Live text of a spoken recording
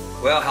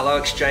Well, hello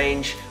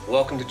Exchange,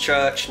 welcome to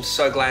church. I'm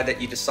so glad that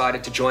you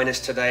decided to join us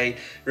today. It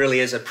really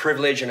is a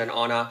privilege and an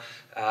honor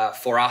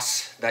for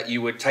us that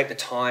you would take the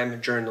time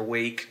during the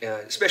week,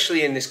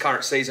 especially in this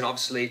current season,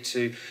 obviously,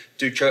 to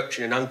do church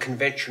in an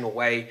unconventional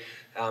way.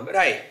 But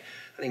hey,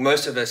 I think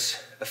most of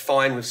us are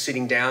fine with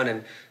sitting down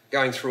and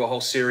going through a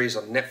whole series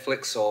on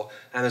Netflix or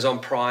Amazon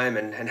Prime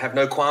and have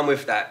no qualm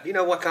with that. You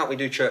know, why can't we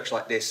do church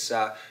like this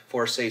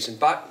for a season?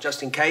 But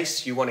just in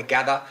case you want to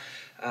gather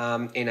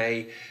in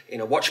a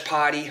watch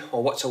party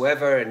or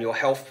whatsoever and your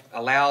health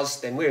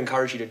allows, then we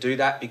encourage you to do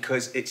that,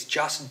 because it's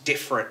just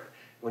different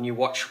when you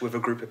watch with a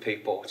group of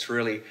people. It's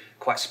really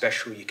quite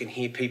special. You can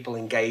hear people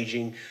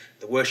engaging.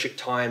 The worship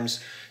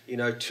times, you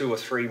know, 2 or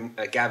 3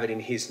 are gathered in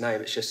his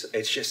name. It's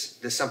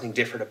just there's something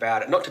different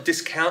about it. Not to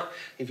discount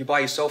if you're by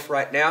yourself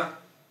right now.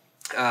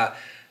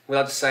 We'd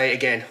love to say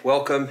again,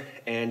 welcome,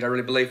 and I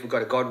really believe we've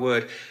got a God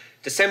word.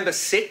 December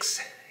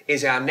 6th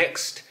is our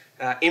next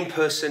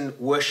in-person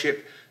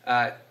worship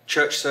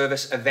church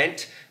service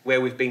event,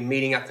 where we've been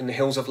meeting up in the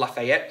hills of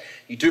Lafayette.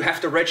 You do have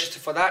to register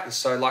for that, and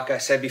so like I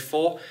said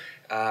before,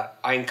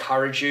 I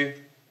encourage you,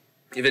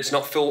 if it's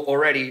not filled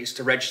already, is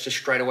to register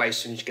straight away as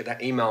soon as you get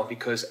that email,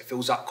 because it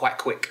fills up quite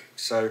quick.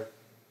 So,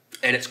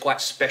 and it's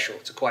quite special.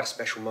 It's quite a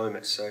special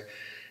moment. So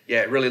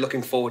yeah, really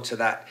looking forward to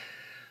that.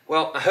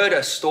 Well, I heard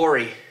a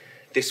story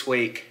this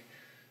week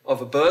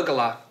of a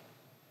burglar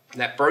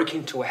that broke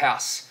into a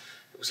house.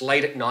 It was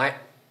late at night,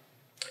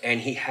 and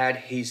he had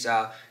his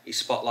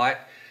spotlight,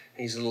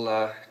 his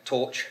little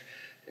torch.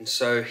 And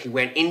so he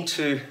went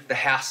into the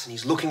house and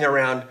he's looking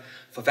around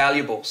for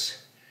valuables.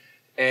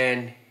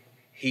 And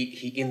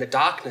he in the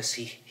darkness,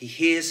 he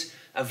hears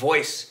a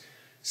voice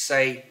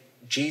say,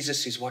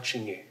 "Jesus is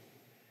watching you."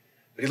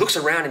 But he looks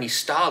around and he's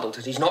startled,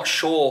 and he's not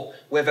sure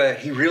whether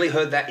he really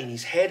heard that in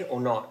his head or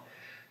not.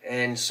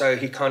 And so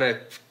he kind of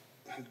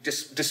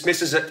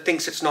dismisses it,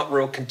 thinks it's not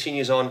real,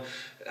 continues on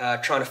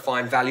trying to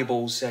find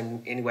valuables.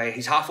 And anyway,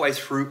 he's halfway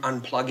through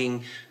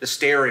unplugging the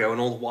stereo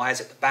and all the wires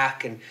at the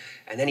back, and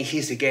then he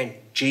hears again,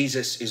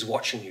 "Jesus is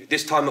watching you."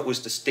 This time it was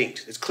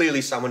distinct. There's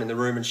clearly someone in the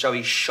room, and so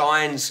he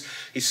shines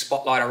his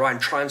spotlight around,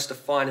 tries to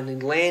find, and he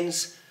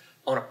lands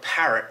on a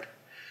parrot.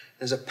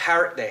 There's a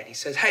parrot there, and he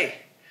says, "Hey,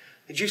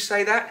 did you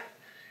say that?"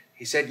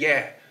 He said,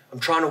 "Yeah, I'm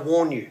trying to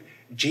warn you.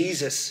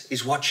 Jesus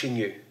is watching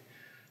you."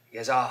 He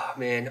goes, "Oh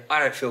man, I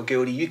don't feel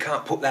guilty. You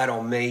can't put that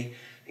on me."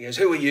 He goes,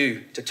 "Who are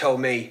you to tell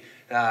me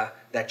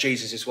that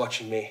Jesus is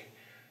watching me?"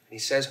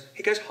 And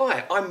he goes,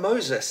 "Hi, I'm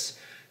Moses,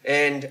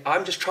 and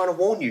I'm just trying to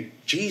warn you.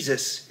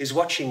 Jesus is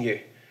watching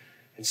you."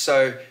 And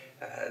so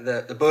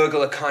the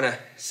burglar kind of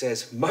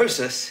says,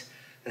 "Moses,"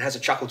 and has a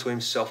chuckle to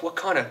himself. What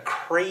kind of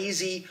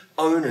crazy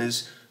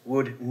owners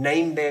would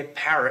name their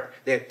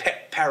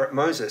pet parrot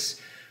Moses?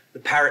 The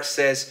parrot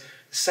says,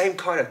 the same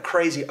kind of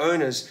crazy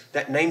owners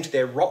that named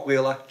their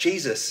Rottweiler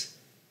Jesus.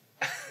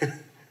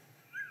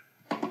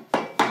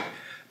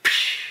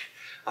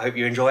 I hope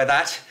you enjoy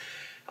that.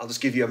 I'll just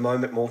give you a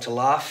moment more to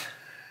laugh,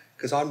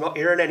 because I'm not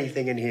hearing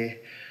anything in here.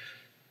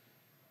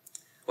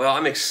 Well,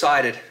 I'm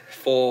excited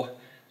for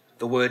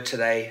the word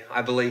today.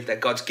 I believe that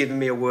God's given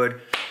me a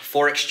word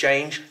for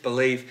Exchange.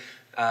 Believe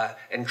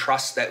and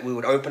trust that we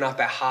would open up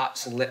our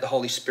hearts and let the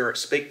Holy Spirit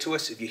speak to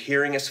us. If you're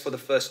hearing us for the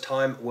first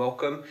time,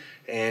 welcome.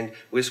 And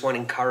we just want to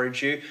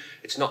encourage you.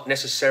 It's not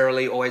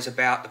necessarily always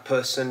about the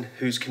person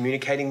who's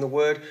communicating the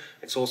word.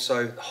 It's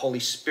also the Holy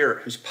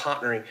Spirit who's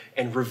partnering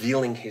and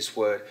revealing his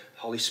word.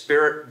 The Holy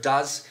Spirit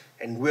does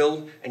and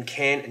will and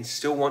can and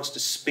still wants to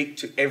speak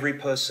to every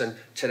person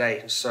today.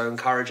 And so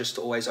encourage us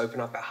to always open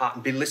up our heart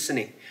and be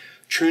listening,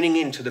 tuning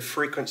in to the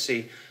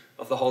frequency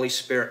of the Holy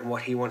Spirit and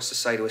what he wants to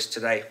say to us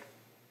today.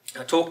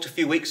 I talked a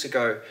few weeks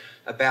ago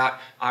about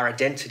our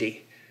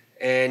identity,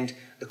 and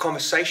the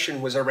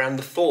conversation was around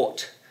the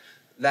thought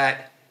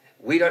that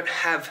we don't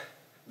have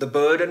the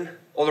burden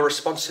or the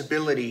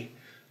responsibility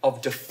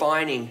of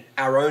defining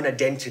our own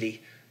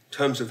identity in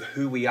terms of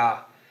who we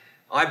are.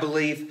 I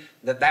believe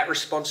that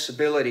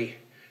responsibility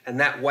and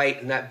that weight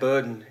and that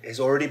burden has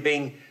already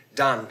been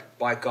done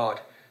by God.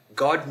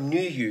 God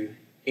knew you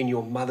in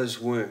your mother's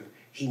womb.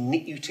 He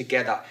knit you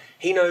together.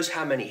 He knows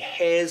how many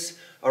hairs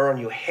are on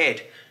your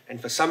head.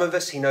 And for some of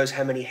us, he knows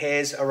how many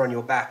hairs are on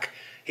your back.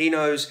 He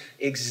knows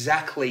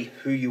exactly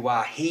who you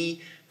are.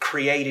 He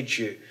created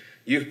you.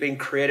 You've been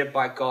created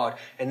by God,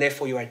 and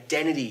therefore your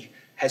identity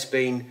has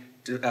been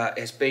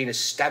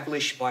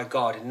established by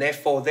God. And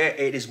therefore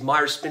it is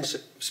my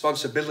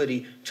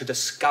responsibility to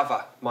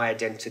discover my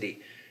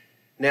identity.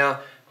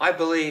 Now, I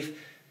believe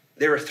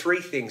there are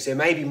 3 things. There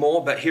may be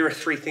more, but here are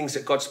 3 things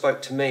that God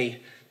spoke to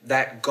me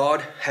that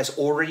God has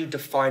already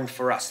defined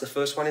for us. The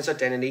first one is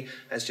identity,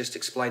 as just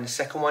explained. The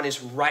second one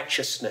is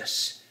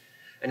righteousness.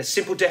 And a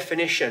simple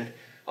definition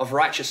of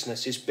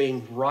righteousness is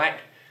being right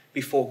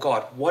before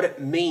God, what it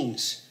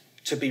means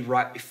to be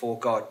right before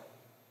God.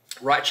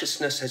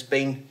 Righteousness has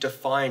been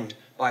defined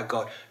by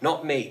God,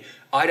 not me.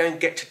 I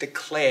don't get to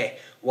declare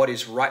what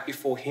is right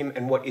before him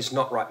and what is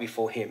not right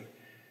before him.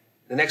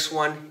 The next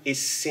one is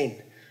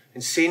sin.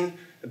 And sin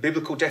a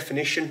biblical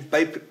definition,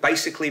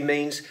 basically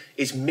means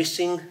is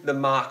missing the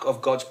mark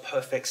of God's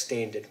perfect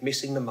standard,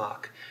 missing the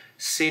mark.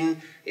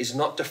 Sin is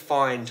not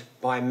defined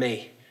by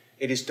me.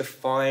 It is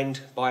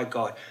defined by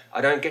God.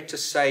 I don't get to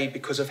say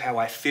because of how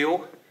I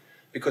feel,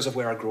 because of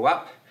where I grew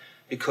up,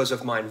 because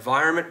of my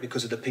environment,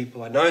 because of the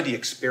people I know, the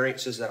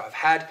experiences that I've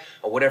had,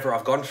 or whatever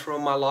I've gone through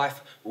in my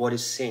life. What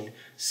is sin?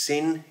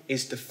 Sin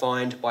is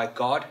defined by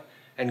God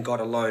and God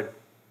alone.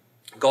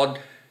 God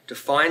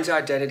defines our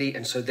identity,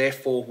 and so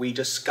therefore we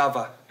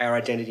discover our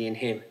identity in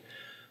him.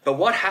 But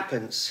what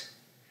happens?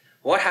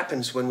 What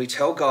happens when we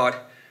tell God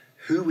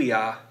who we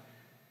are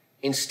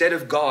instead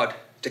of God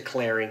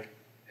declaring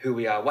who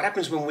we are? What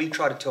happens when we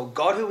try to tell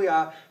God who we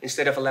are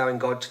instead of allowing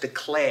God to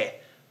declare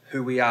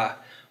who we are?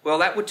 Well,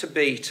 that would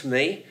to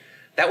me,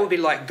 that would be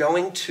like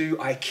going to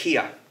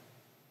IKEA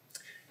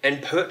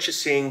and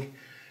purchasing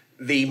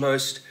the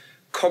most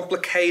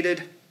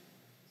complicated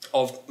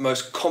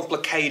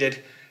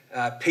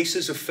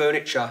pieces of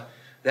furniture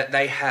that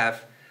they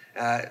have,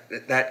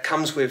 that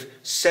comes with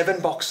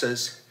 7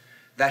 boxes,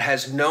 that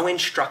has no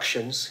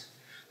instructions,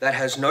 that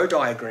has no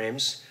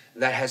diagrams,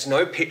 that has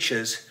no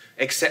pictures,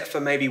 except for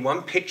maybe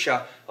one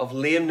picture of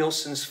Liam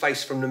Neeson's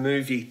face from the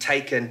movie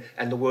taken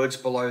and the words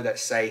below that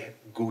say,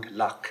 "Good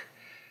luck."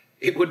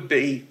 It would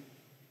be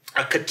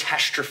a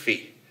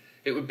catastrophe.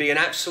 It would be an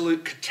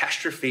absolute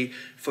catastrophe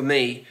for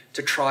me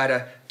to try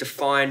to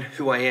define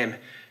who I am.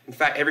 In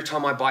fact, every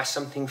time I buy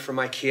something from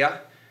IKEA,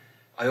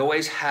 I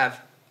always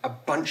have a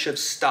bunch of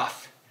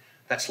stuff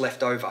that's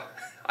left over.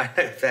 I don't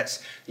know if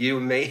that's you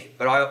and me,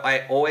 but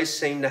I always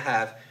seem to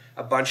have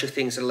a bunch of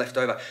things that are left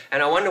over.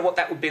 And I wonder what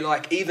that would be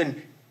like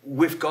even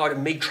with God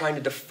and me trying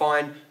to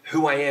define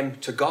who I am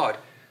to God.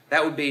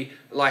 That would be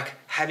like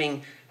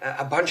having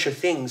a bunch of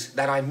things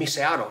that I miss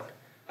out on.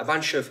 A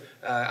bunch of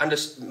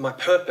my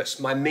purpose,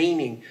 my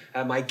meaning,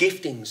 my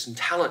giftings and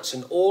talents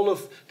and all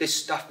of this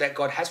stuff that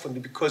God has for me,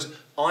 because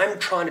I'm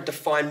trying to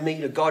define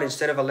me to God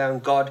instead of allowing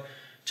God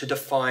to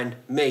define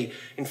me.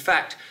 In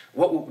fact,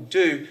 what it would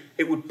do,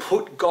 it would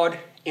put God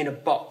in a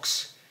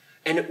box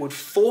and it would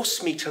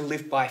force me to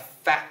live by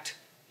fact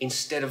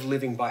instead of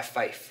living by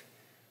faith.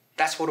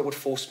 That's what it would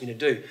force me to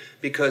do,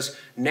 because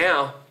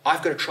now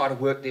I've got to try to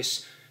work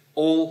this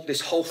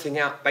whole thing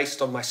out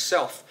based on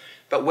myself.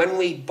 But when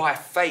we, by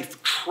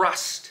faith,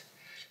 trust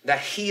that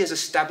he has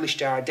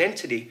established our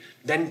identity,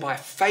 then by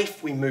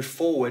faith we move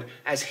forward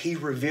as he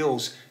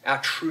reveals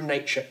our true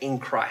nature in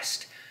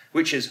Christ,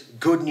 which is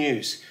good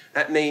news.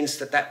 That means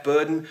that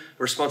burden,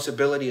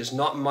 responsibility is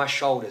not on my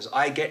shoulders.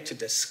 I get to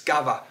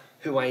discover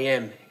who I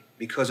am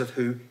because of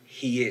who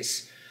he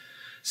is.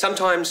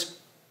 Sometimes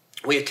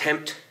we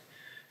attempt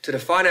to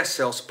define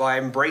ourselves by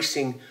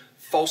embracing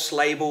false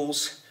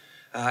labels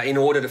in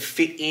order to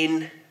fit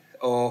in,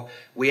 or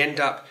we end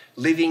up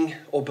living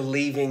or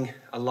believing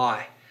a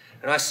lie.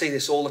 And I see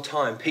this all the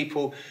time.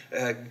 People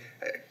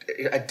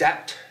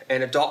adapt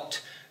and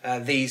adopt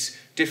these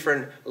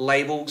different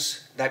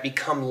labels that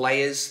become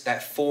layers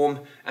that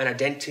form an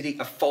identity,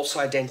 a false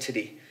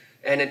identity.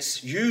 And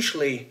it's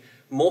usually,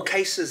 more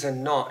cases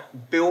than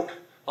not, built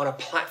on a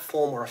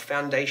platform or a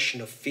foundation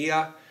of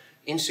fear,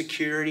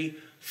 insecurity,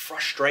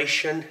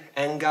 frustration,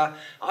 anger.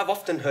 I've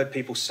often heard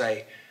people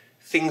say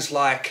things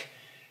like,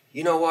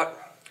 you know what?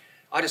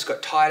 I just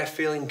got tired of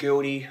feeling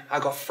guilty.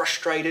 I got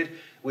frustrated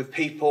with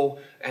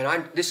people,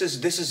 and this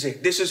is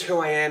it. This is who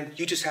I am.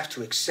 You just have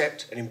to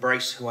accept and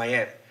embrace who I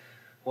am.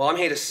 Well, I'm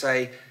here to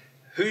say,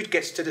 who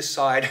gets to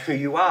decide who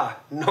you are?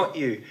 Not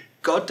you.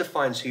 God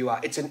defines who you are.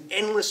 It's an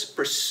endless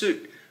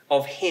pursuit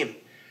of him,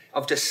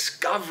 of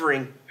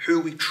discovering who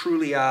we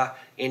truly are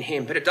in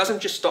him. But it doesn't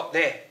just stop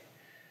there.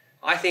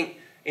 I think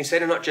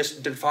instead of not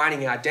just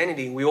defining our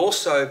identity, we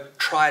also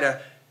try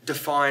to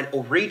define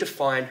or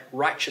redefine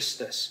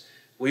righteousness.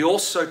 We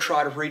also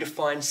try to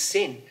redefine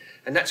sin,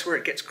 and that's where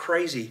it gets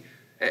crazy,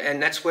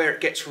 and that's where it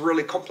gets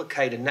really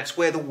complicated, and that's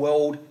where the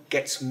world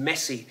gets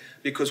messy,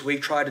 because we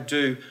try to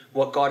do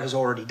what God has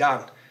already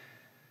done.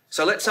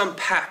 So let's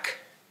unpack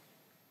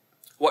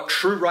what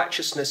true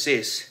righteousness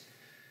is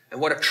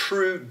and what a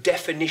true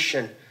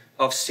definition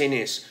of sin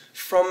is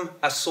from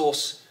a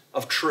source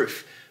of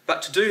truth.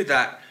 But to do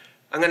that,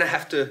 I'm going to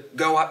have to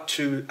go up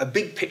to a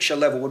big picture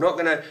level. We're not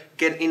going to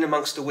get in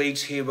amongst the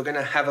weeds here. We're going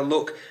to have a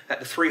look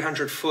at the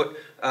 300-foot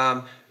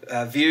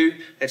view.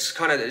 It's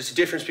a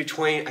difference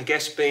between, I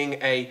guess,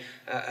 being a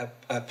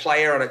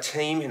player on a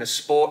team, in a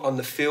sport, on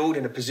the field,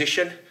 in a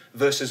position,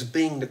 versus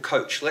being the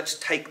coach. Let's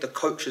take the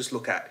coach's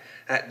look at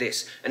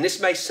this. And this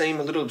may seem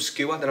a little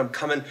obscure that I'm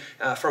coming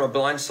from a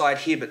blind side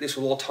here, but this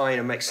will all tie in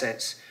and make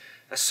sense.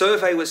 A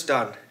survey was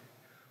done.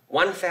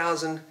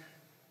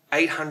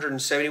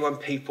 1,871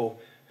 people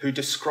who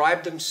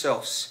described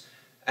themselves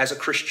as a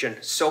Christian,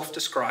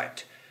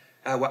 self-described,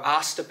 were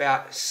asked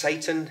about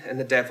Satan and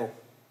the devil.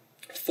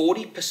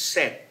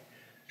 40%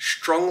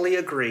 strongly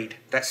agreed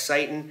that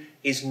Satan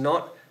is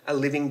not a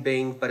living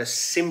being, but a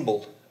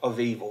symbol of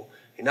evil.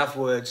 In other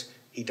words,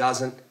 he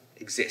doesn't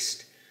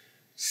exist.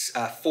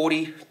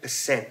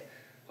 40%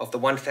 of the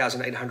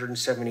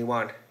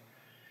 1,871.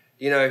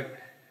 You know,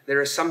 there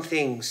are some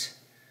things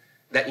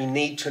that you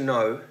need to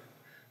know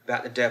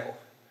about the devil.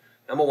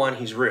 Number one,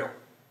 he's real.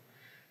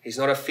 He's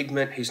not a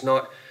figment. He's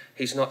not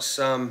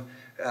some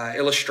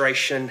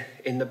illustration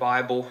in the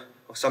Bible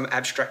or some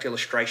abstract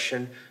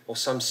illustration or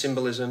some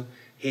symbolism.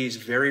 He is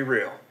very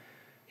real.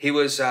 He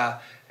was,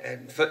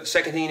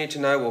 second thing you need to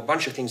know, or a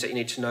bunch of things that you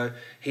need to know,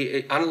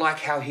 unlike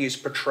how he is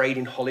portrayed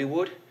in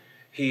Hollywood,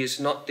 he is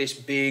not this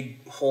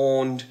big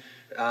horned,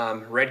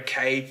 red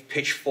cape,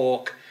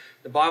 pitchfork.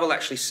 The Bible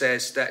actually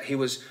says that he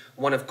was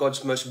one of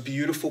God's most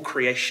beautiful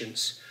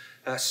creations.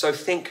 So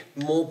think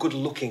more good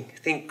looking.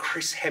 Think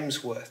Chris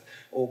Hemsworth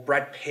or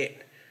Brad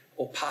Pitt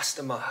or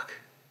Pastor Mark.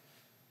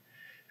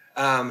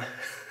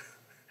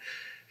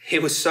 He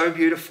was so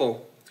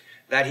beautiful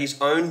that his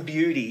own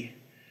beauty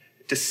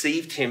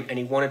deceived him, and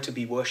he wanted to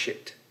be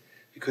worshipped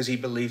because he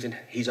believed in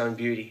his own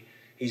beauty.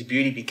 His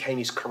beauty became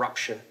his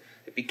corruption.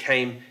 It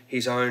became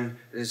his own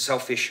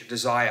selfish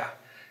desire.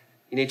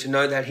 You need to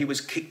know that he was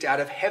kicked out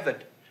of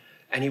heaven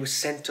and he was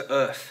sent to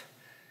earth.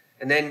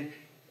 And then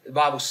the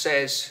Bible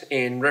says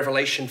in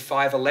Revelation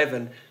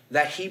 5:11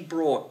 that he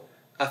brought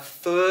a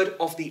third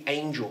of the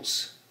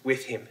angels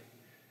with him.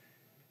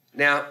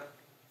 Now,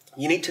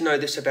 you need to know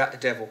this about the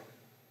devil.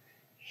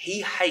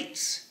 He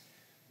hates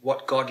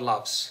what God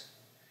loves.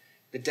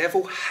 The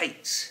devil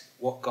hates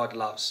what God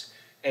loves,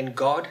 and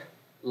God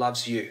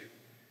loves you.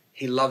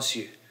 He loves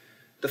you.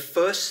 The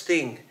first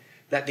thing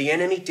that the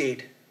enemy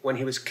did when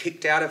he was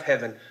kicked out of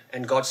heaven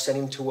and God sent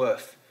him to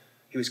earth,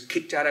 he was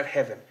kicked out of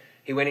heaven.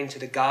 He went into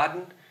the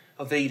Garden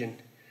of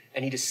Eden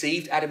and he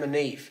deceived Adam and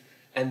Eve,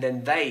 and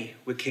then they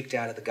were kicked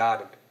out of the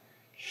garden.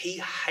 He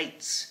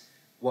hates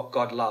what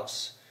God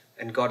loves,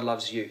 and God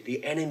loves you.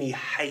 The enemy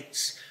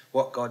hates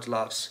what God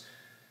loves.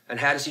 And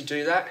how does he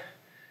do that?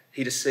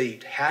 He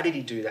deceived. How did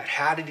he do that?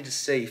 How did he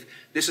deceive?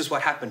 This is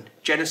what happened.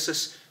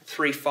 Genesis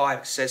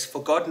 3:5 says,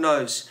 "For God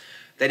knows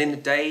that in the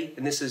day,"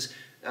 and this is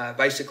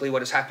basically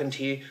what has happened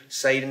here,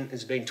 Satan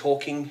has been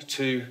talking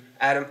to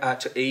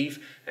to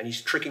Eve, and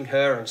he's tricking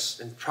her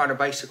and trying to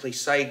basically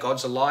say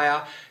God's a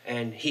liar,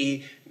 and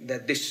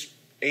that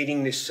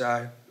eating this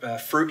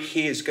fruit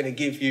here is going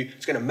to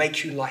it's going to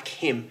make you like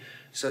him.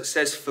 So it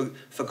says,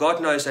 for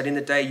God knows that in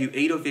the day you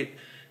eat of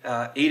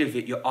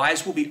it, your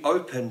eyes will be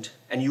opened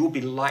and you will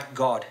be like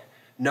God,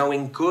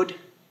 knowing good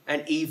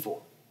and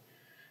evil.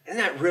 Isn't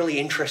that really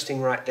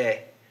interesting right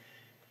there?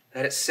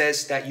 That it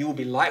says that you will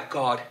be like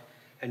God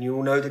and you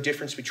will know the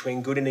difference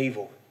between good and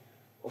evil.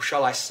 Or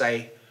shall I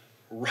say,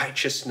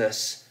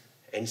 righteousness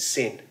and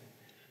sin.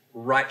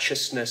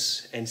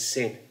 Righteousness and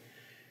sin.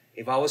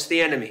 If I was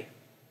the enemy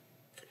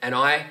and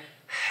I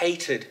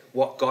hated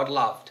what God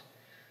loved,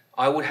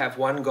 I would have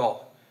one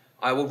goal.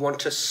 I would want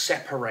to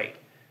separate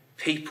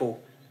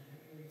people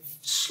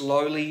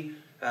slowly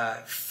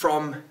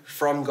from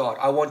God.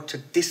 I want to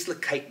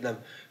dislocate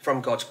them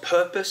from God's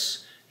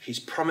purpose, his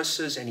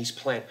promises, and his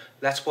plan.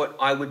 That's what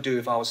I would do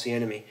if I was the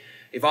enemy.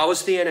 If I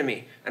was the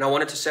enemy and I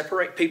wanted to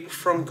separate people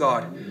from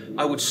God,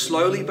 I would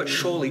slowly but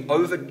surely,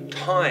 over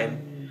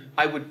time,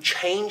 I would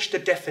change the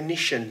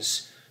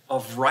definitions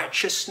of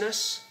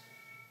righteousness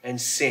and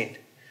sin.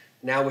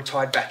 Now we're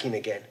tied back in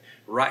again.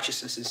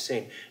 Righteousness and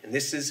sin. And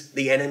this is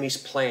the enemy's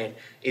plan,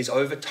 is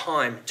over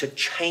time to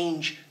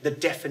change the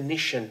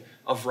definition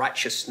of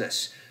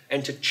righteousness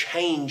and to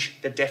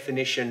change the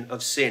definition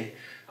of sin.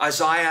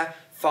 Isaiah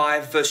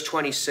 5 verse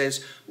 20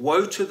 says,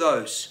 "Woe to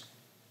those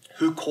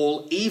who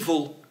call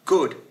evil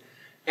good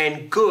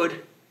and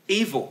good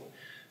evil,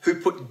 who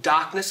put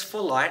darkness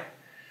for light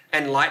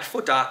and light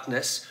for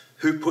darkness,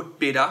 who put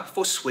bitter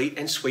for sweet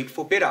and sweet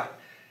for bitter."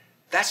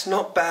 That's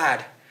not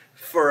bad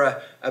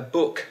for a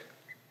book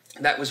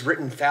that was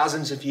written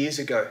thousands of years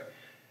ago.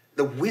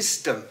 The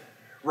wisdom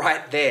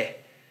right there,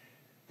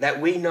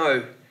 that we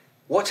know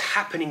what's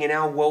happening in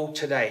our world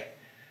today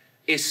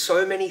is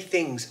so many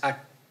things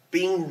are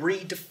being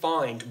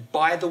redefined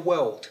by the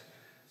world.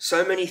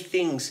 So many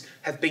things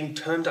have been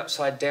turned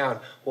upside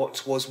down.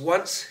 What was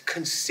once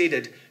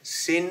considered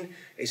sin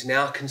is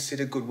now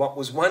considered good. What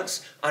was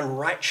once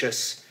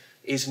unrighteous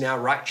is now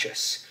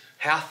righteous.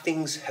 How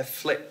things have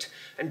flipped.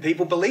 And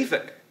people believe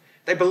it.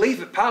 They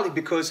believe it partly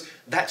because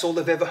that's all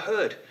they've ever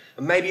heard.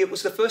 And maybe it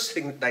was the first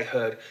thing that they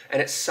heard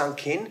and it's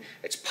sunk in,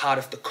 it's part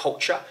of the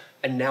culture,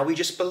 and now we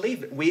just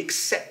believe it. We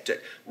accept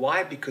it.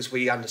 Why? Because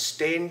we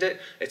understand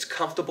it, it's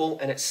comfortable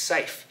and it's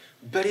safe.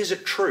 But is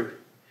it true?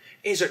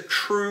 Is it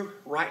true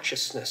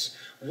righteousness?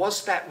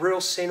 Was that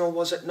real sin or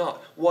was it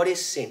not? What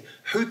is sin?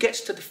 Who gets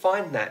to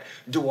define that?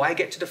 Do I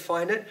get to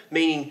define it?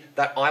 Meaning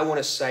that I want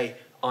to say,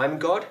 I'm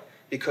God?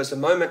 Because the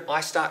moment I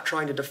start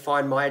trying to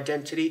define my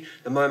identity,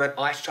 the moment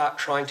I start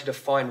trying to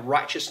define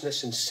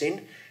righteousness and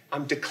sin,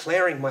 I'm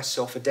declaring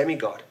myself a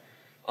demigod.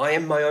 I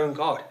am my own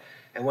God.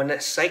 And when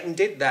Satan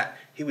did that,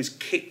 he was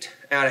kicked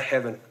out of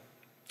heaven.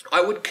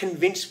 I would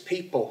convince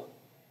people,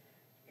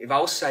 if I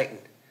was Satan,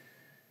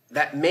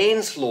 that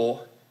man's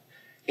law,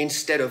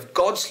 instead of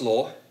God's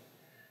law,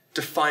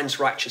 defines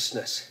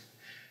righteousness.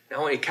 Now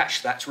I want you to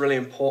catch that, it's really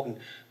important.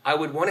 I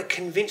would want to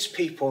convince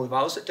people, if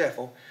I was the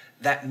devil,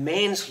 that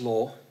man's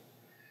law,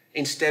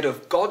 instead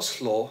of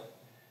God's law,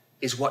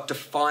 is what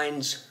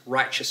defines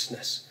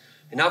righteousness.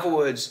 In other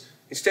words,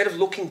 instead of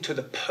looking to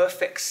the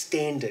perfect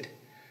standard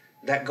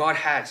that God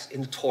has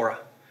in the Torah,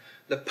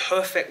 the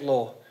perfect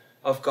law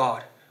of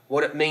God,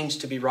 what it means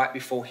to be right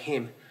before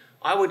Him,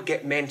 I would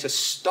get men to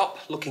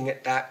stop looking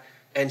at that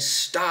and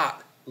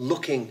start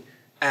looking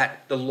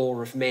at the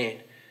law of man.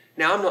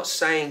 Now, I'm not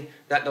saying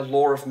that the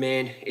law of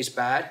man is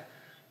bad,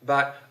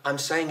 but I'm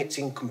saying it's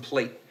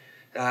incomplete.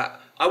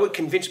 I would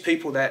convince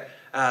people that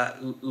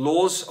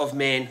laws of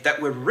man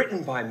that were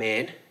written by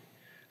man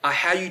are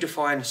how you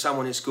define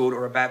someone as good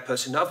or a bad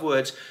person. In other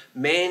words,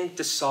 man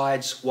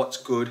decides what's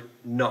good,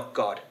 not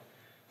God.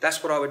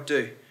 That's what I would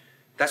do.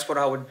 That's what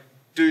I would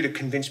do to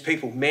convince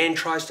people. Man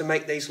tries to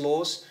make these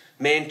laws,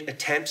 man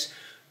attempts,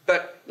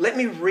 but let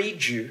me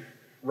read you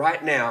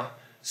right now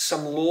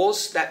some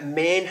laws that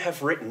man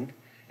have written,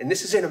 and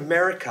this is in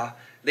America.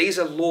 These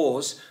are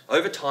laws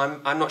over time.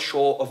 I'm not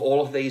sure if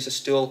all of these are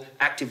still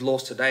active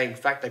laws today. In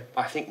fact,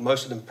 I think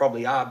most of them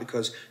probably are,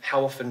 because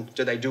how often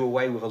do they do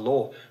away with a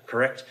law,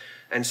 correct?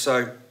 And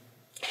so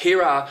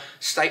here are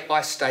state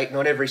by state,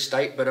 not every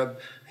state, but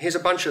here's a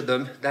bunch of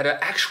them that are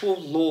actual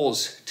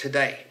laws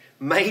today,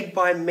 made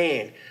by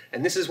man.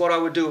 And this is what I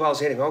would do if I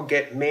was heading. I'll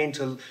get man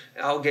to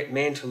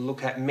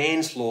look at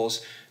man's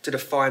laws to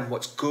define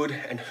what's good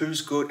and who's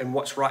good and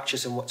what's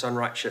righteous and what's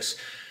unrighteous.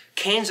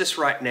 Kansas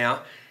right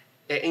now,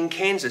 in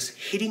Kansas,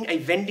 hitting a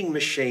vending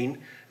machine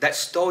that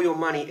stole your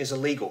money is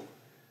illegal.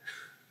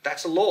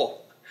 That's a law.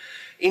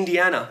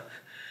 Indiana,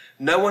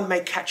 no one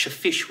may catch a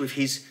fish with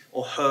his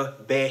or her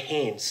bare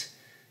hands.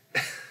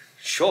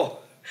 Sure.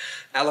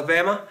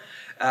 Alabama,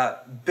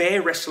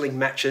 bear wrestling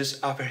matches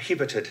are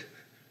prohibited.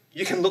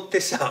 You can look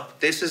this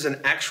up. This is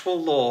an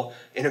actual law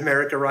in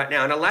America right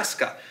now. In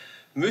Alaska,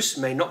 moose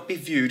may not be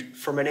viewed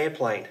from an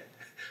airplane.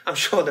 I'm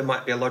sure there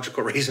might be a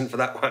logical reason for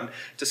that one,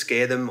 to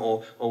scare them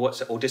or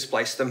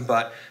displace them,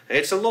 but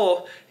it's a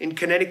law. In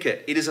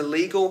Connecticut, it is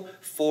illegal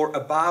for a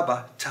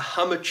barber to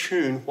hum a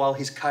tune while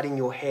he's cutting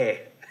your hair.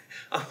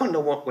 I wonder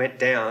what went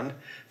down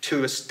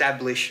to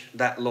establish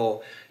that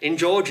law. In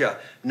Georgia,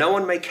 no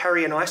one may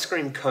carry an ice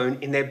cream cone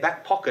in their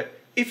back pocket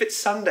if it's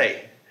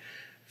Sunday.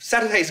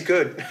 Saturday's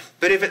good,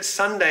 but if it's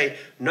Sunday,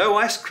 no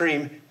ice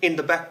cream in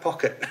the back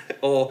pocket,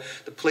 or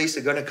the police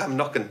are going to come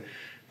knocking.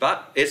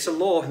 But it's a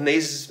law, and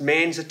this is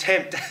man's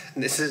attempt.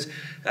 This is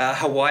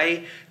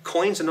Hawaii.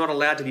 Coins are not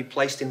allowed to be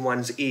placed in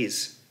one's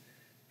ears.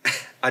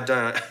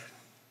 Idaho.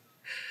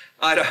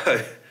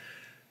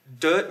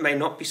 Dirt may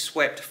not be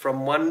swept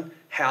from one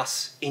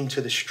house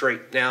into the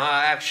street. Now,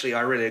 I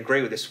really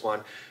agree with this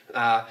one.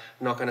 I'm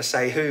not going to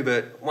say who,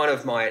 but one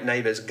of my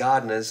neighbour's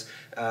gardeners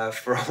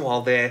for a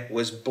while there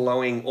was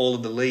blowing all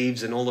of the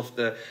leaves and all of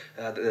the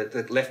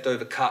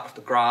leftover cut of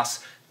the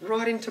grass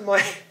right into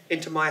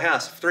my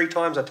house. 3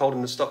 times I told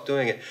him to stop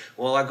doing it.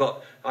 Well,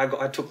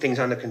 I took things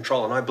under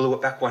control and I blew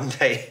it back one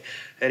day.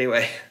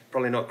 Anyway,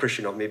 probably not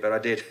Christian of me, but I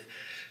did.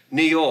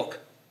 New York,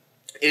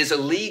 it is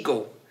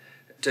illegal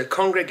to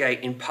congregate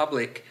in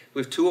public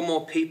with 2 or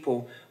more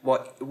people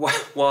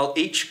while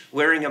each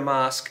wearing a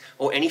mask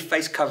or any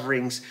face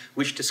coverings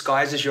which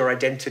disguises your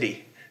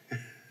identity.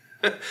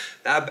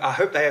 I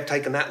hope they have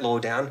taken that law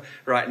down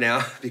right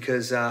now,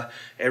 because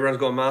everyone's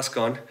got a mask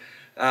on.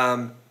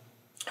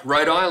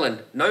 Rhode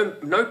Island,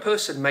 no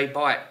person may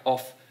bite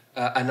off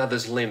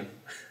another's limb.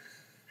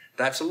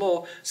 That's a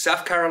law.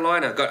 South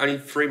Carolina, got only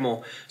 3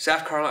 more.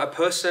 South Carolina, a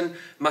person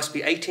must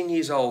be 18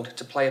 years old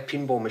to play a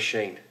pinball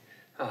machine.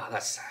 Oh,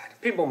 that's sad.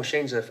 Pinball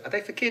machines, are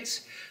they for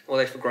kids? Or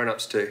are they for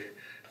grown-ups too?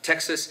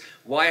 Texas,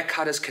 wire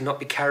cutters cannot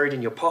be carried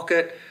in your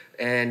pocket.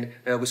 And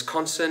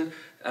Wisconsin,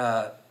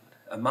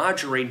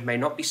 margarine may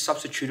not be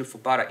substituted for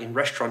butter in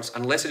restaurants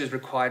unless it is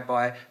required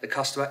by the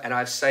customer. And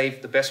I've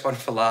saved the best one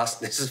for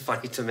last. This is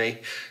funny to me,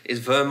 is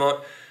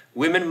Vermont.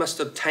 Women must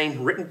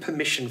obtain written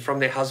permission from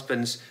their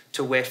husbands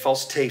to wear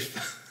false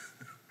teeth.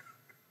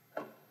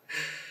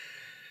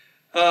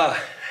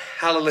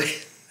 Hallelujah.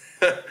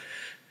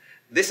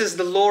 This is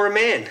the law of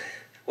man.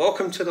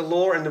 Welcome to the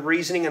law and the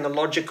reasoning and the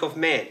logic of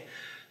man.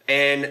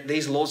 And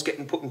these laws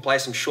getting put in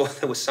place, I'm sure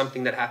there was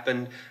something that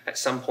happened at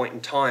some point in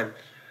time.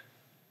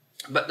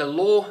 But the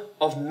law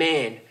of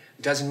man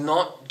does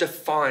not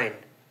define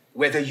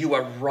whether you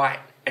are right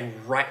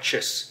and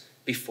righteous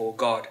before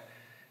God.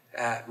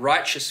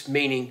 Righteous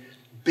meaning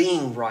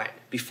being right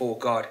before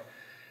God.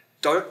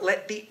 Don't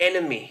let the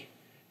enemy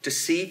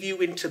deceive you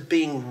into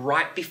being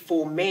right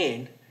before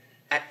man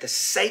at the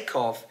sake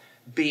of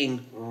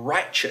being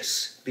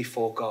righteous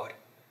before God.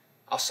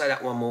 I'll say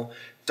that one more.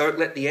 Don't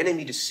let the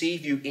enemy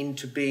deceive you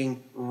into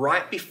being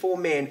right before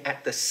man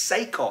at the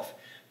sake of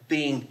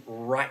being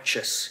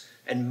righteous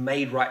and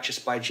made righteous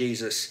by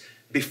Jesus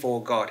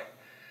before God.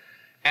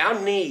 Our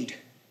need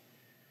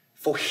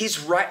for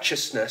his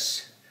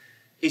righteousness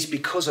is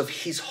because of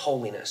his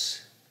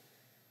holiness.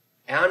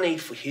 Our need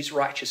for his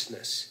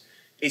righteousness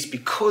is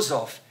because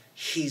of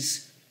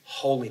his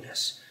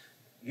holiness.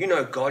 You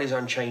know God is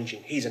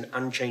unchanging. He's an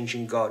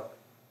unchanging God.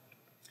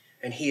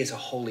 And he is a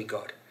holy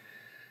God.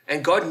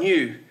 And God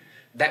knew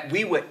that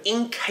we were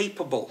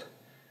incapable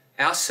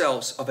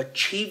ourselves of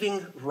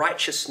achieving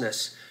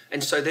righteousness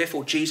And so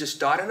therefore Jesus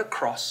died on a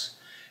cross,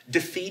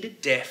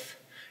 defeated death,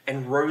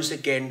 and rose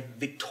again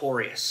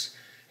victorious.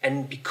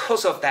 And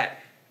because of that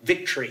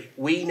victory,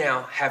 we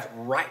now have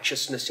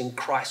righteousness in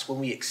Christ when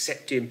we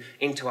accept him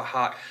into our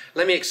heart.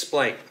 Let me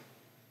explain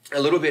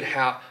a little bit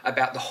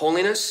about the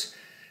holiness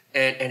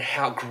and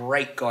how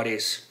great God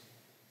is.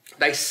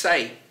 They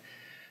say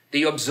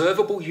the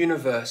observable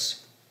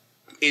universe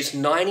is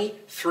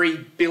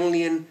 93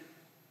 billion,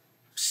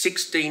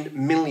 16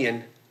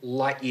 million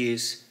light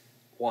years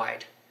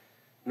wide.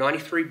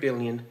 93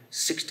 billion,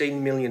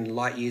 16 million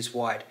light years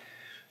wide.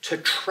 To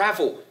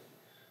travel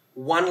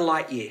 1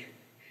 light year,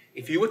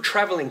 if you were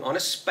traveling on a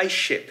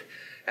spaceship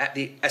at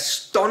the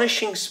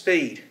astonishing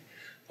speed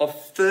of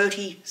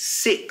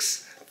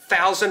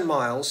 36,000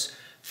 miles,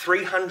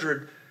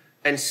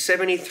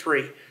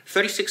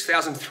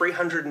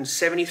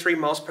 36,373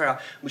 miles per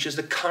hour, which is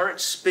the current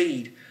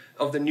speed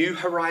of the New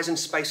Horizons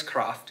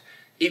spacecraft,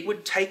 it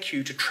would take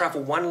you to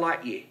travel 1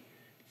 light year,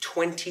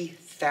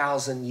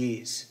 20,000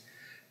 years.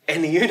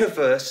 And the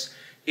universe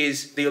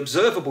the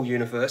observable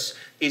universe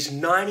is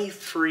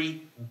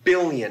 93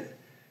 billion,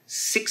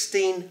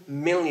 16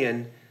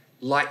 million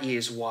light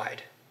years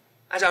wide.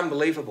 That's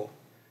unbelievable.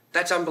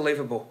 That's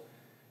unbelievable.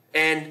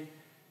 And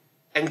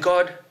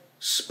God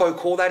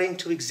spoke all that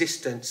into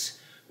existence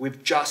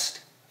with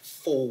just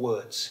 4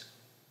 words.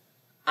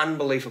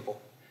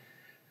 Unbelievable.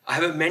 I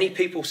have heard many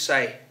people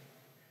say,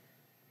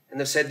 and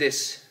they've said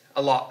this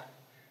a lot,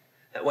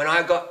 that when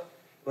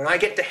I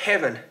get to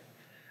heaven,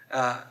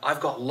 I've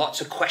got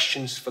lots of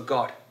questions for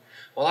God.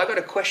 Well, I've got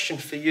a question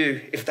for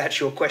you, if that's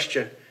your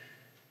question.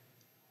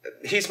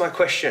 Here's my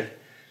question.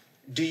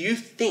 Do you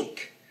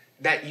think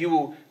that you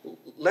will,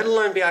 let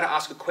alone be able to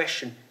ask a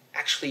question,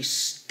 actually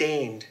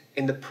stand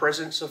in the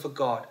presence of a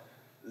God,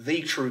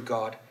 the true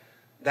God,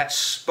 that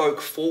spoke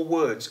 4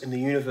 words and the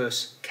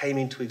universe came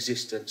into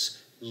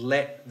existence?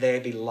 Let there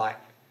be light.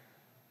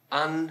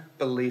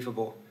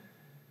 Unbelievable.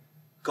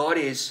 God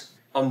is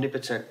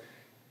omnipotent.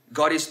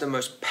 God is the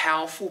most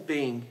powerful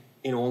being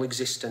in all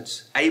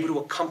existence, able to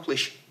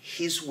accomplish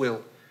his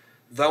will,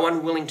 though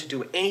unwilling to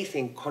do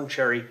anything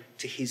contrary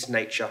to his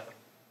nature.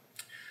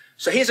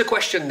 So here's a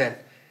question then.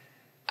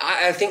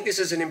 I think this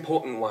is an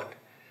important one,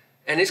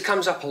 and this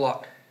comes up a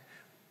lot.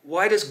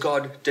 Why does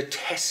God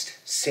detest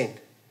sin?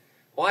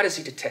 Why does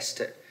he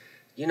detest it?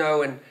 You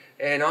know,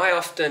 and I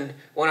often,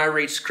 when I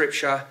read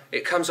scripture,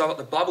 it comes up,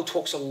 the Bible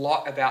talks a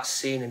lot about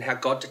sin and how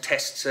God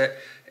detests it.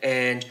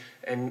 And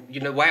you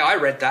know, the way I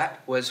read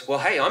that was, well,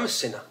 hey, I'm a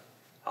sinner.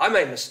 I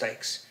made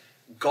mistakes.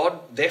 God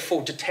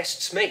therefore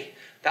detests me.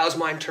 That was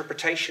my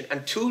interpretation.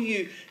 Until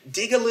you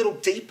dig a little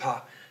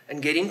deeper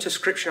and get into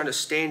scripture and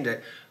understand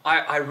it,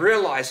 I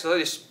realize, though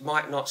this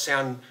might not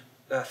sound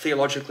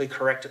theologically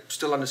correct,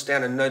 still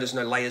understand and know there's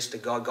no layers to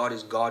God. God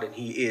is God and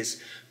he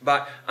is.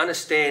 But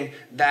understand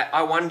that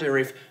I wonder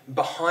if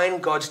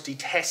behind God's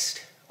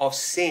detest of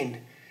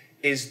sin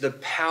is the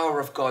power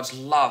of God's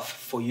love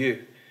for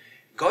you.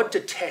 God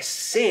detests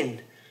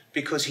sin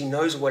because he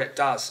knows what it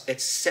does. It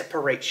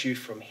separates you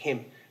from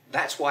him.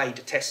 That's why he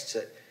detests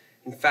it.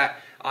 In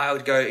fact, I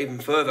would go even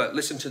further.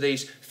 Listen to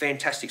these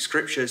fantastic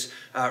scriptures.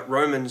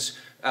 Romans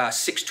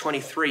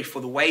 6:23, for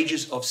the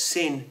wages of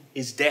sin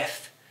is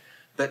death,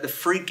 but the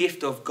free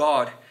gift of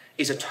God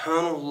is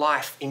eternal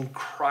life in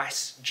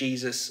Christ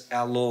Jesus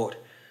our Lord.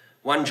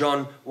 1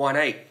 John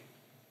 1:8,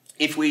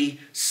 if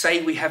we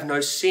say we have no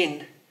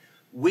sin,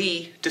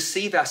 we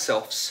deceive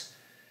ourselves,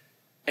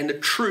 and the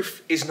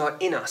truth is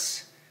not in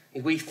us.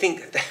 If we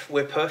think that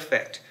we're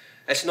perfect,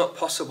 it's not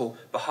possible.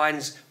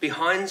 Behind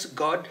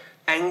God's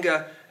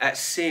anger at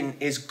sin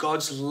is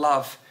God's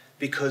love,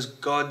 because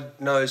God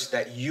knows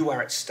that you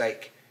are at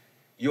stake.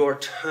 Your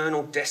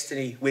eternal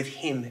destiny with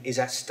him is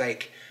at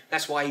stake.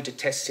 That's why he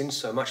detests sin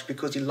so much,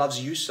 because he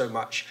loves you so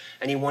much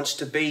and he wants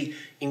to be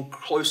in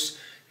close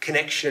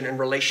connection and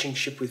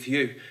relationship with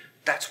you.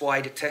 That's why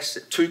he detests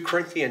it. 2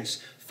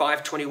 Corinthians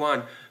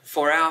 5:21,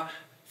 for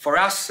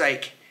our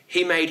sake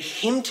he made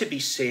him to be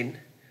sin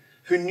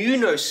who knew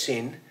no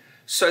sin,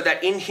 so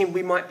that in him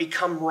we might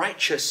become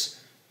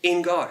righteous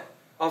in God,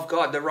 of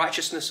God, the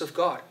righteousness of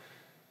God.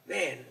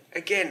 Man,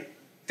 again,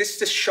 this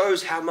just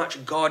shows how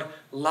much God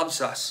loves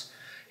us.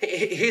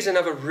 Here's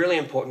another really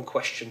important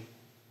question.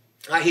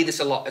 I hear this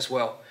a lot as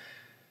well.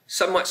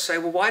 Some might say,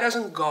 well, why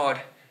doesn't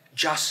God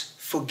just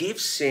forgive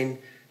sin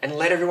and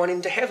let everyone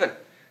into heaven?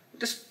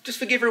 Just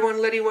forgive everyone,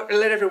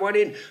 let everyone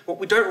in. What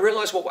we don't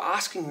realize, what we're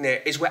asking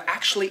there is we're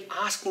actually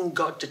asking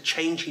God to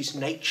change his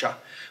nature.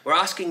 We're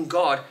asking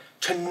God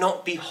to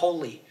not be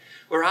holy.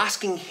 We're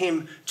asking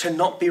him to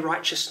not be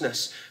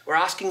righteousness. We're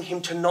asking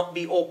him to not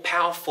be all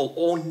powerful,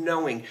 all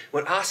knowing.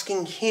 We're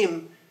asking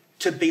him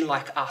to be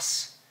like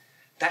us.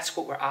 That's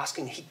what we're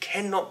asking. He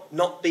cannot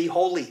not be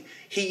holy.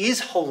 He is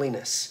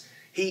holiness.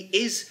 He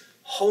is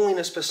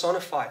holiness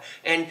personified.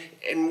 And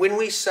when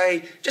we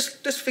say,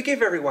 just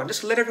forgive everyone,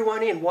 just let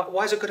everyone in,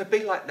 why is it going to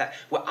be like that?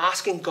 We're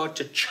asking God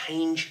to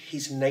change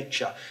his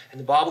nature. And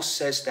the Bible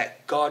says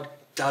that God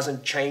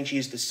doesn't change. He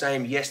is the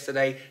same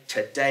yesterday,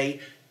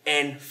 today,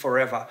 and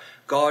forever.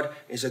 God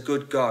is a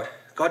good God.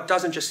 God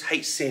doesn't just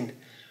hate sin.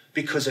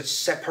 because it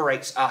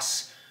separates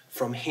us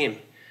from him.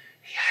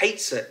 He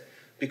hates it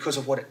because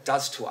of what it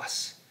does to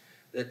us,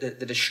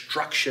 the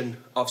destruction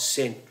of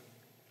sin.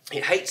 He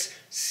hates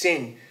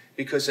sin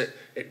because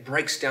it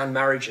breaks down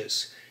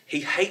marriages.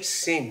 He hates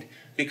sin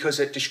because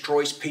it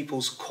destroys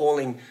people's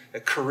calling, a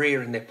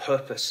career and their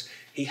purpose.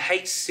 He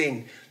hates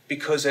sin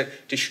because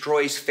it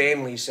destroys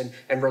families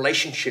and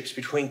relationships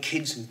between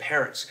kids and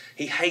parents.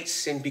 He hates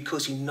sin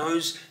because he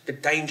knows the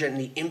danger and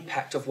the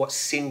impact of what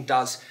sin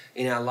does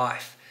in our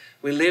life.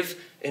 We live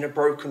in a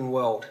broken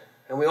world,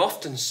 and we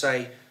often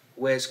say,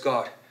 where's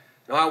God?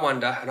 And I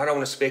wonder, and I don't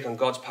want to speak on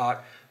God's part,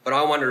 but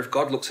I wonder if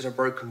God looks at a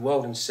broken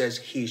world and says,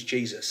 here's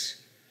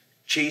Jesus.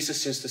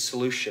 Jesus is the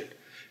solution.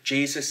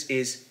 Jesus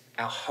is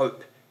our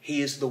hope.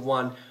 He is the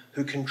one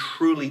who can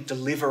truly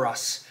deliver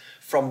us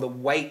from the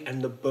weight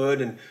and the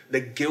burden,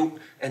 the guilt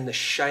and the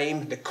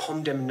shame, the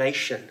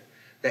condemnation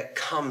that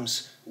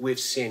comes with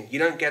sin. You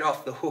don't get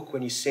off the hook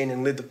when you sin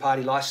and live the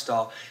party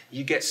lifestyle.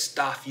 You get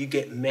stuff, you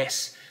get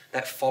mess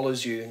that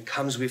follows you and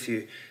comes with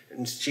you.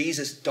 And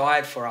Jesus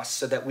died for us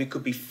so that we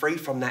could be free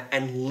from that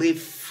and live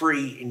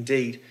free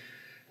indeed.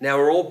 Now,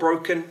 we're all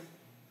broken,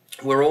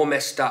 we're all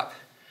messed up.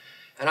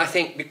 And I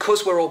think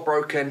because we're all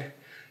broken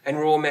and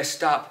we're all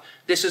messed up,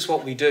 this is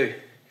what we do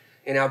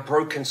in our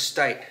broken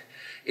state,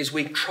 is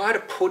we try to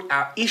put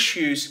our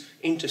issues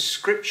into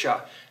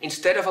Scripture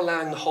instead of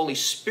allowing the Holy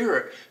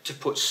Spirit to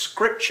put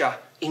Scripture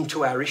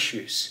into our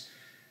issues.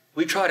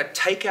 We try to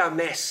take our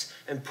mess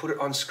and put it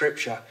on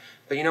Scripture.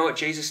 But you know what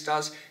Jesus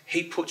does?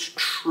 He puts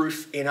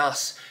truth in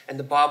us. And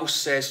the Bible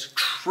says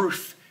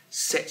truth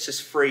sets us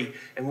free.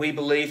 And we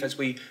believe, as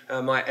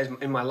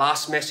in my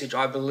last message,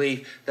 I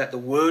believe that the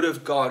Word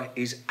of God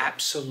is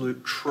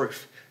absolute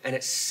truth. And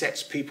it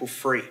sets people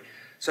free.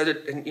 So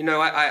that, and you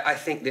know, I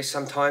think this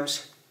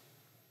sometimes.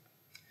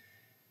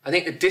 I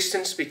think the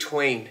distance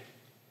between,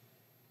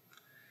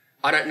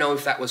 I don't know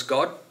if that was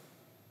God,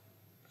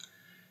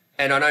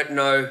 and I don't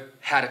know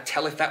how to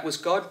tell if that was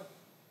God,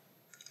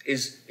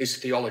 is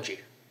theology.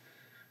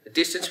 The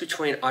distance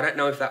between I don't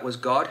know if that was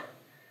God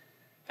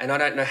and I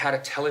don't know how to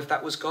tell if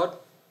that was God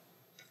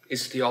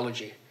is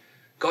theology.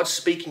 God's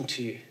speaking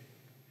to you.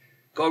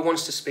 God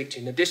wants to speak to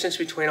you. And the distance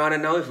between I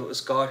don't know if it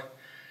was God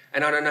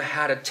and I don't know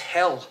how to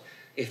tell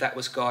if that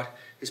was God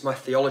is my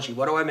theology.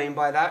 What do I mean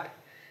by that?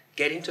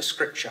 Get into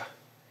Scripture.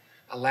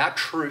 Allow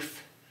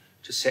truth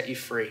to set you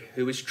free.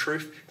 Who is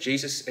truth?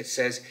 Jesus, it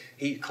says,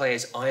 he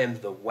declares, I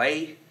am the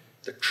way,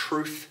 the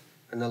truth,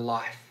 and the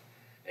life.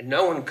 And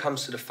no one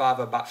comes to the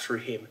Father but through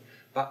him,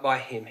 but by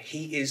him.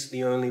 He is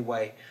the only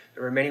way.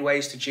 There are many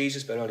ways to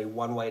Jesus, but only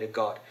one way to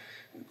God.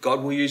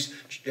 God will use,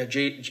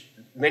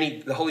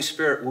 the Holy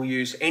Spirit will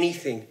use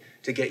anything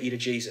to get you to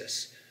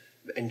Jesus.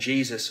 And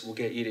Jesus will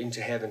get you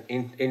into heaven,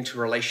 into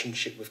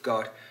relationship with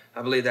God.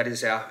 I believe that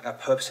is our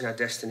purpose and our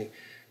destiny.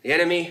 The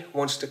enemy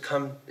wants to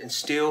come and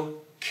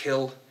steal,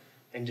 kill,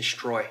 and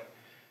destroy.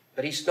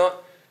 But he's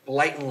not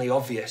blatantly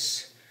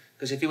obvious.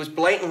 Because if he was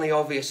blatantly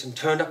obvious and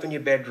turned up in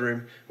your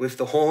bedroom with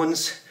the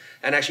horns,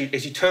 and actually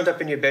as you turned up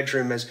in your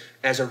bedroom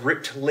as a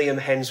ripped Liam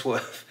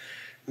Hemsworth,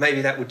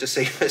 maybe that would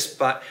deceive us.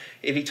 But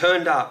if he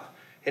turned up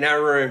in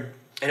our room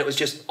and it was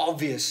just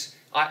obvious,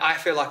 I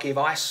feel like if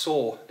I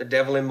saw the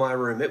devil in my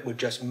room, it would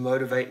just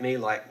motivate me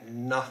like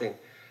nothing.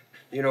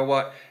 You know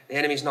what? The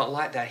enemy's not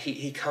like that.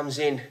 He comes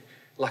in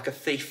like a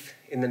thief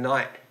in the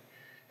night,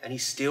 and he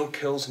steals,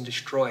 kills, and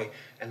destroys.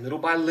 And little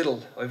by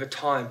little, over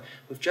time,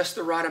 with just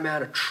the right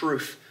amount of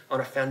truth on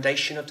a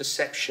foundation of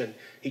deception,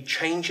 he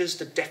changes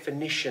the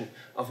definition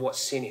of what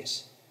sin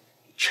is.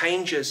 He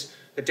changes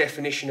the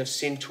definition of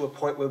sin to a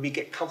point where we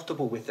get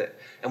comfortable with it,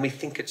 and we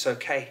think it's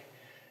okay.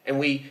 And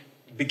we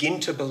begin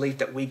to believe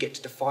that we get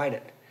to define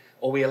it,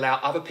 or we allow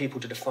other people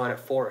to define it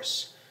for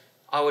us.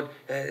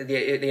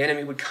 The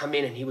enemy would come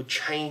in and he would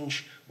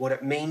change what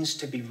it means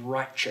to be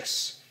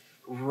righteous,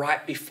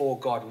 right before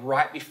God,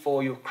 right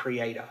before your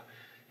Creator.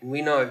 And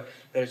we know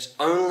that it's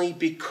only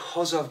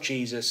because of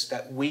Jesus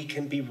that we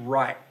can be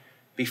right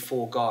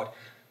before God.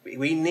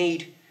 We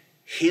need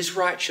his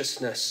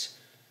righteousness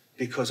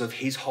because of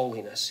his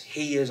holiness.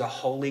 He is a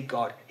holy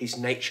God. His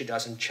nature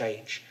doesn't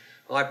change.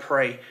 Well, I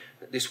pray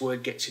that this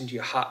word gets into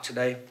your heart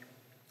today.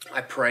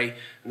 I pray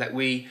that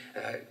we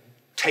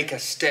take a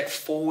step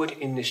forward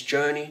in this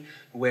journey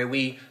where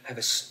we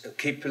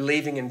keep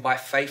believing and by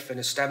faith and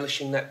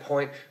establishing that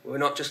point. We're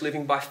not just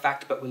living by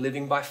fact, but we're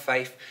living by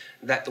faith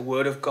that the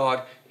Word of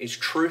God is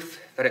truth,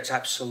 that it's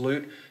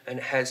absolute,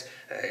 and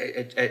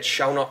it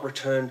shall not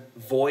return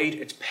void.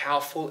 It's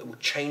powerful. It will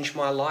change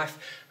my life.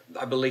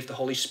 I believe the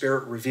Holy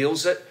Spirit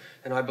reveals it,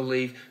 and I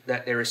believe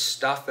that there is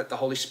stuff that the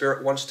Holy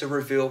Spirit wants to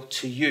reveal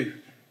to you,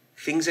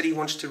 things that he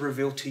wants to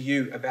reveal to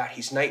you about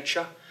his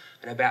nature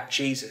and about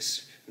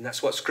Jesus. And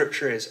that's what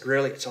Scripture is.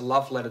 Really, it's a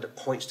love letter that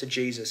points to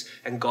Jesus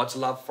and God's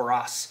love for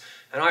us.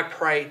 And I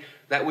pray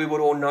that we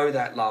would all know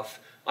that love.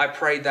 I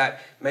pray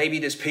that maybe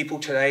there's people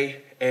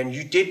today and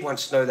you did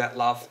once know that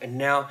love and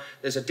now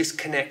there's a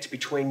disconnect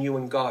between you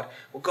and God.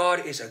 Well,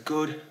 God is a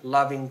good,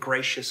 loving,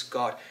 gracious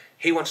God.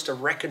 He wants to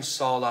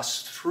reconcile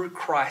us through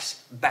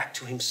Christ back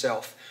to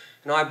himself.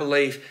 And I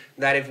believe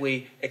that if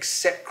we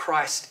accept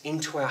Christ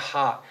into our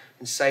heart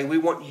and say, we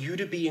want you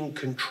to be in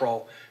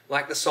control,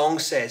 like the song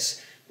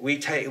says,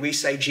 we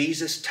say,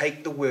 Jesus,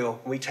 take the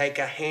wheel. We take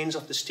our hands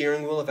off the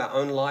steering wheel of our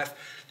own life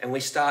and we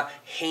start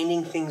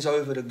handing things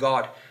over to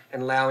God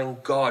and allowing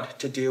God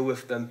to deal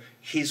with them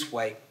his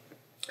way,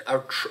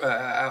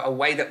 a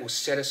way that will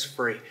set us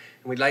free.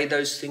 And we lay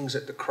those things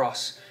at the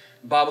cross.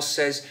 The Bible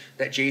says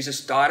that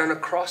Jesus died on a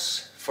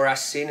cross for our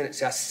sin, and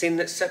it's our sin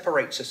that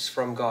separates us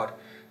from God.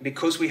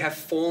 Because we have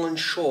fallen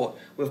short,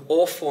 we've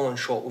all fallen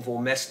short, we've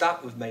all messed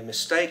up, we've made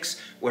mistakes,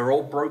 we're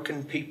all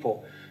broken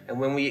people. And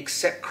when we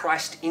accept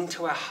Christ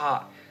into our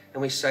heart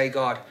and we say,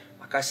 God,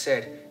 like I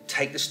said,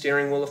 take the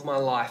steering wheel of my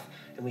life,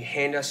 and we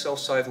hand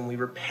ourselves over and we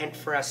repent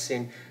for our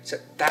sin, it's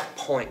at that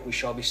point we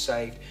shall be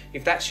saved.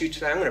 If that's you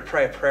today, I'm going to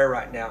pray a prayer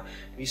right now.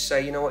 If you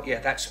say, you know what,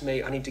 yeah, that's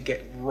me, I need to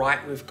get right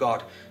with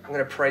God, I'm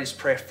going to pray this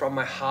prayer from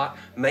my heart.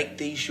 Make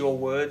these your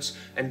words,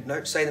 and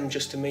don't say them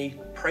just to me,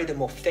 pray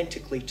them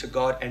authentically to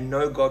God, and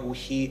know God will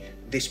hear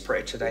this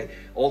prayer today.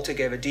 All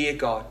together, dear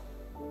God,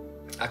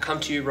 I come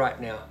to you right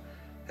now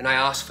and I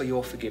ask for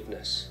your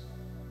forgiveness.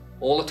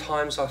 All the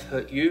times I've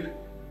hurt you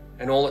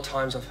and all the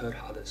times I've hurt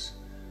others.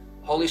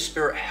 Holy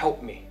Spirit,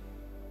 help me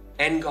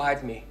and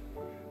guide me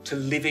to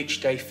live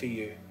each day for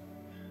you.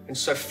 And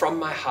so from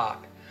my heart,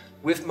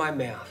 with my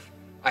mouth,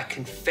 I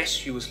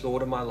confess you as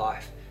Lord of my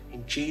life.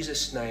 In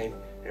Jesus' name,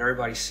 and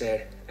everybody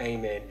said,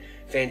 amen.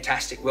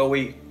 Fantastic. Well,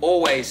 we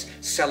always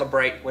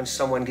celebrate when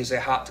someone gives their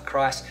heart to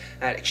Christ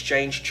at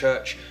Exchange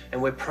Church,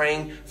 and we're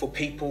praying for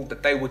people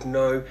that they would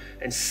know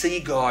and see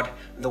God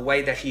the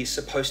way that he is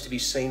supposed to be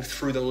seen,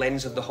 through the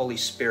lens of the Holy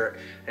Spirit.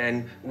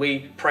 And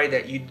we pray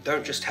that you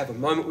don't just have a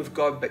moment with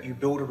God, but you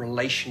build a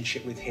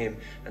relationship with him,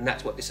 and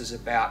that's what this is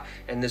about.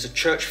 And there's a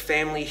church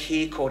family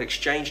here called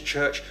Exchange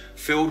Church,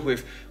 filled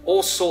with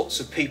all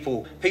sorts of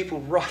people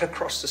right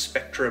across the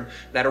spectrum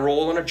that are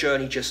all on a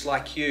journey just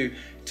like you,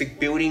 to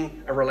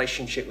building a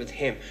relationship with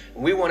him.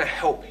 And we want to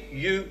help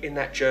you in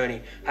that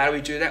journey. How do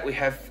we do that? We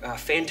have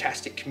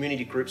fantastic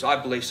community groups.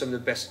 I believe some of the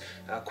best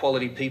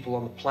quality people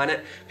on the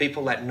planet,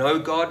 people that know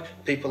God,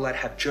 people that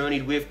have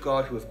journeyed with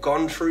God, who have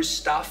gone through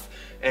stuff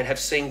and have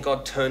seen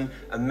God turn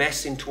a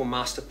mess into a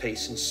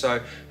masterpiece. And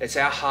so it's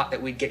our heart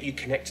that we get you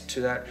connected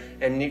to that.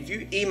 And if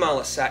you email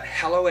us at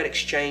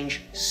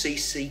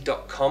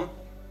hello@exchangecc.com,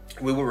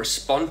 we will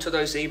respond to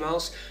those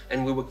emails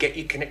and we will get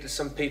you connected to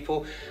some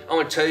people. I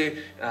want to tell you,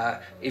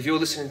 if you're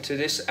listening to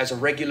this as a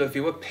regular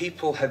viewer,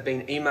 people have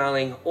been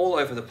emailing all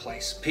over the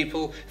place.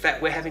 People, in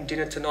fact, we're having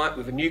dinner tonight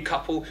with a new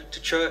couple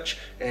to church,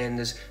 and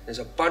there's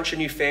a bunch of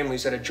new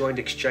families that have joined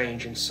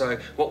Exchange. And so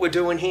what we're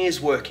doing here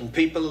is working.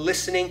 People are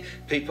listening,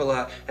 people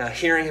are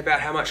hearing about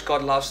how much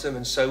God loves them.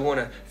 And so we want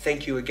to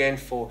thank you again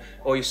for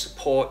all your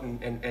support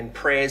and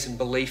prayers and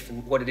belief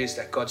in what it is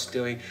that God's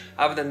doing.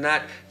 Other than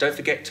that, don't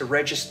forget to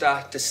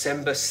register.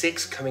 December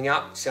 6th coming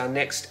up, it's our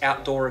next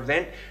outdoor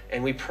event,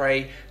 and we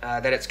pray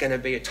that it's going to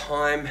be a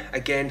time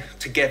again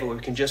together where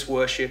we can just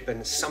worship. And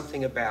there's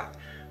something about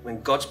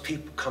when God's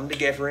people come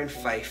together in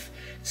faith,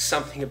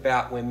 something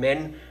about when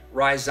men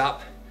rise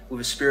up with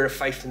a spirit of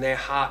faith in their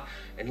heart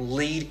and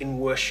lead in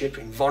worship,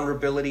 in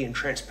vulnerability and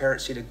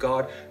transparency to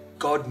God.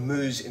 God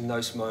moves in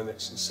those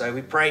moments. And so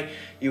we pray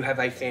you have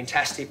a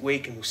fantastic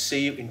week, and we'll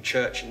see you in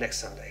church next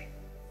Sunday.